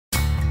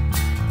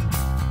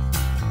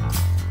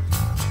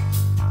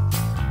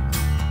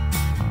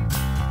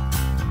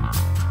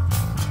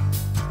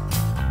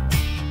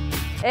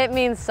It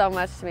means so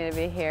much to me to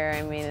be here.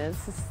 I mean,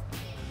 it's just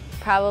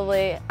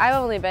probably, I've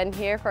only been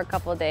here for a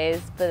couple of days,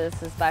 but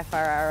this is by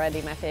far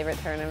already my favorite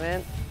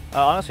tournament.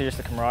 Honestly, just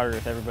the camaraderie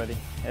with everybody.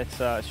 It's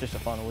just a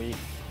fun week.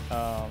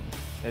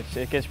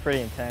 It gets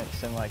pretty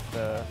intense, and like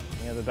the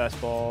best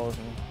balls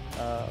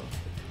and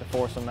the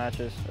foursome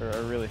matches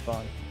are really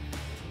fun.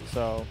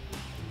 So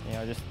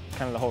just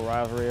kind of the whole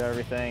rivalry of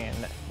everything,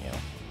 and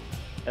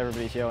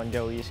everybody's yelling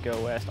 "Go East, Go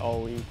West"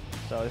 all week.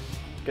 So it's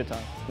a good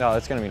time. No,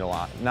 it's going to mean a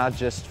lot, not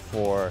just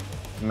for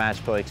match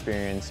play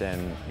experience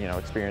and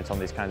experience on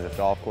these kinds of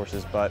golf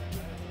courses, but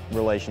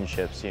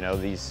relationships.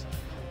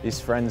 These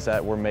friends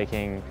that we're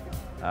making.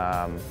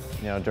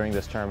 During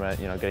this tournament,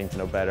 getting to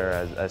know better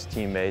as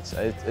teammates.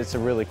 It's a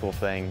really cool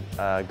thing.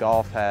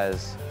 Golf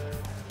has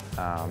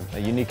a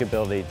unique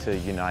ability to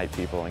unite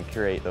people and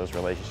create those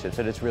relationships,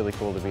 and it's really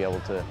cool to be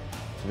able to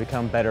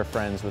become better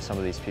friends with some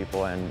of these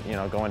people, and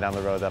going down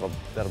the road,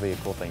 that'll be a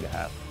cool thing to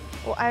have.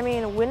 Well, I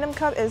mean, Wyndham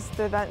Cup is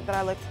the event that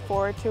I look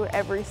forward to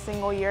every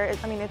single year.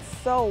 It's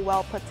so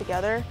well put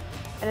together,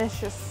 and it's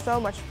just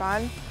so much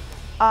fun.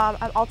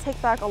 I'll take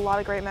back a lot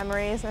of great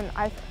memories, and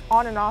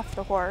on and off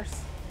the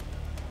course.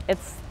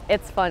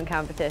 It's fun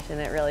competition,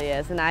 it really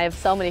is, and I have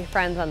so many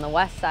friends on the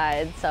west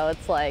side, so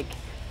it's like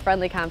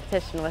friendly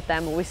competition with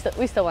them. We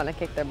still want to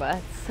kick their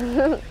butts.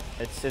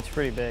 It's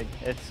pretty big.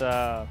 It's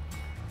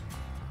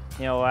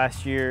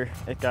last year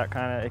it got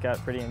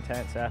pretty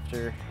intense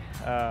after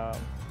a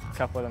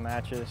couple of the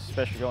matches,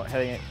 especially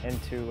heading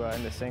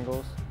into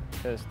singles,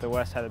 because the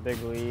West had a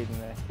big lead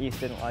and the East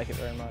didn't like it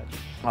very much.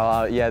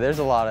 Yeah, there's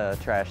a lot of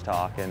trash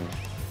talk and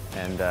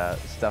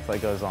stuff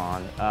that goes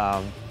on.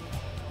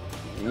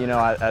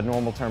 At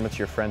normal tournaments,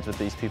 you're friends with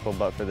these people,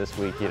 but for this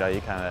week, you got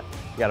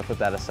to put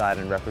that aside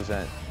and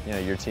represent,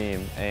 your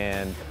team.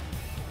 And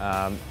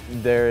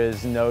there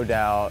is no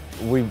doubt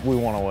we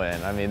want to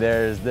win. I mean,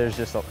 there's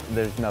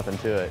nothing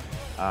to it.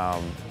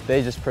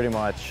 They just pretty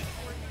much.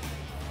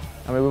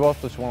 I mean, we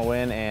both just want to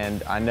win,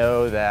 and I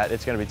know that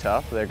it's going to be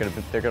tough. They're going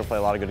to play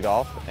a lot of good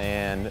golf,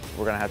 and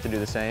we're going to have to do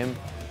the same.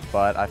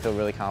 But I feel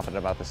really confident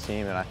about this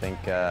team, and I think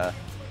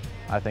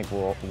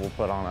we'll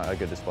put on a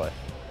good display.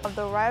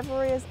 The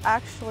rivalry is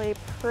actually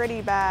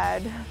pretty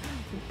bad,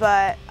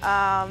 but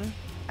I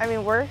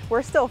mean,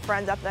 we're still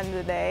friends at the end of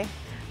the day.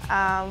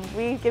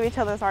 We give each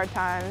other hard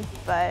times,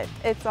 but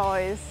it's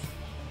always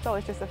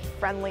just a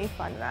friendly,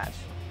 fun match.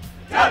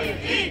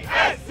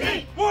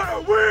 W-E-S-C! What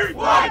are we?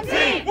 One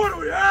team! What do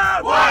we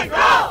have? One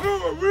goal! Who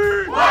are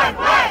we? One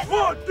West!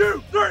 1,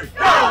 2, 3,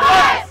 go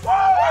West! Woo!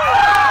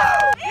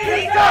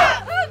 East up!